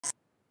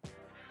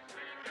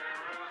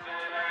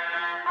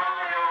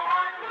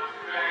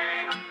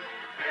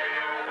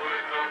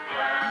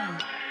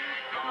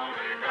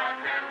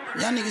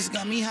Y'all niggas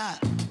got me hot.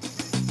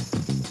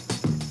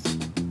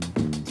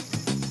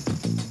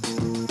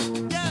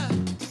 Yeah.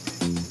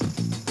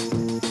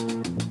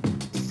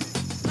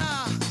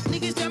 Nah,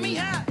 niggas got me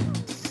hot.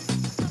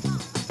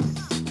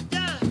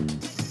 Yeah.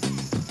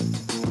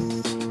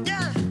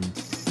 Yeah.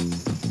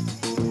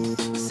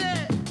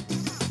 Said.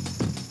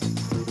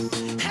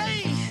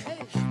 Hey,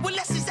 well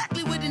that's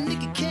exactly what the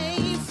nigga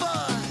came for.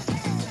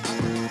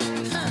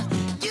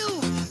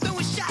 You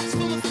throwing shots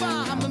from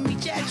afar. I'ma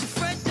meet you at your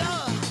front door.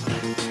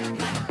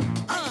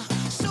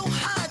 So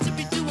hard to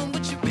be doing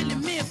what you really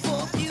meant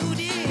for,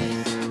 beauty.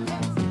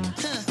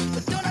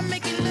 But don't I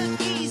make it look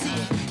easy?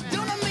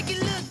 Don't I make it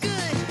look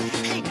good?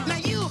 Hey, now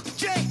you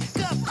drink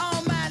up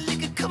all my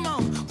liquor. Come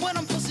on, what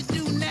I'm supposed to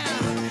do now?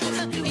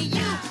 And you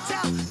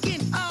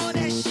talking all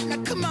that shit.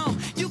 Now come on,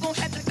 you gon'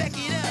 have to back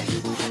it up.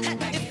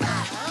 If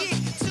I get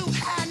too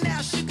high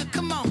now, sugar,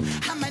 come on,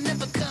 I might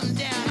never come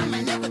down. I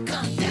might never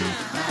come down.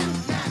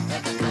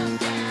 Never come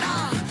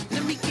down.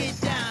 Let me get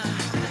down.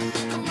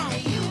 Come on,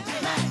 hey, you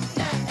might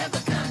not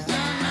ever come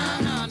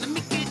down. No, let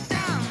me get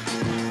down.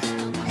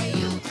 Hey,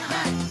 you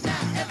might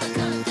not ever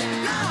come down.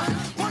 No,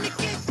 wanna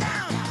get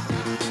down.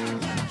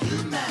 You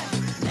might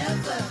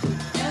never,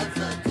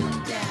 ever come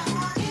down.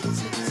 It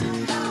took too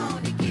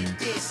long to get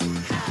this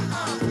high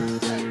off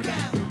the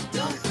ground.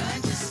 Don't run,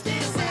 just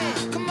stay away.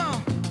 Come on,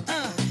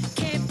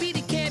 can't beat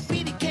it, can't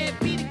beat it, can't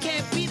beat it,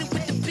 can't beat it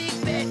with the big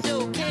bad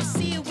dough. Can't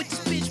see it with this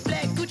bitch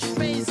black Gucci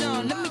frames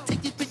on. Let me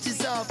take these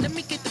bitches off. Let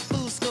me get the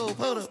full scope.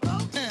 Hold up.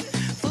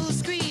 Full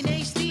screen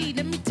HD.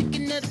 Let me take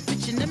another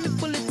picture. Let me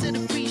pull it to the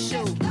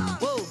pre-show.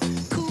 Whoa,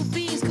 cool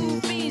beans.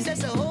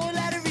 That's a whole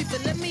lot of reefer.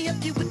 Let me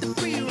help you with the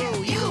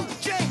pre-roll. You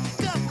drink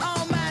up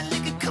all my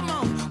liquor. Come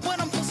on, what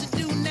I'm supposed to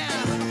do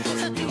now?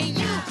 And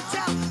you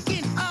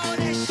talking all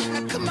that shit.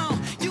 Now come on,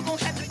 you gon'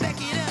 have to back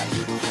it up.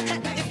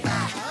 If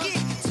I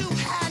get too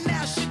high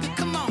now, sugar,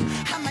 come on,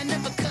 I might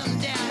never come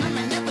down. I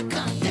might never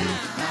come down.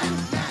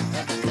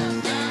 Never come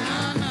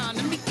down. No,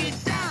 let me get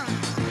down.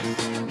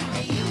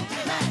 Hey, you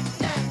might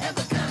not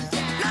ever come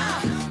down. No,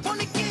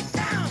 wanna get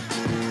down.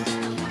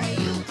 Hey,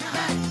 you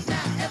might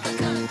not ever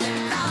come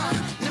down. No,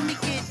 let me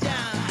get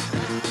down.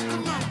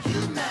 Come on,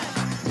 you might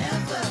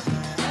never,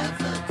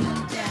 ever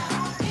come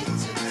down. It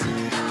took too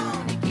long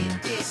to get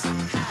this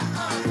high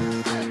off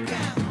the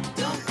ground.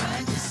 Don't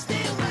run, just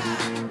stay a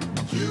while.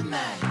 You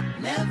might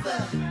never,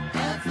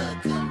 ever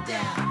come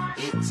down.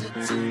 It took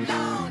too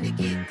long to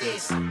get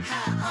this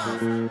high off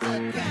the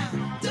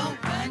ground. Don't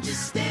run,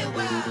 just stay a while.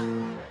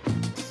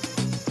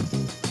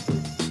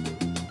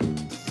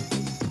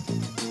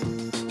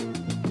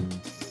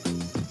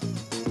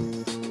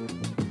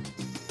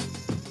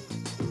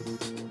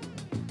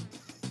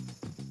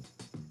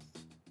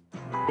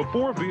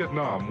 Before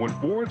Vietnam, when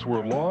boards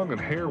were long and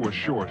hair was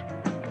short,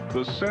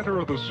 the center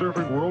of the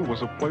surfing world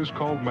was a place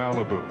called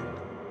Malibu.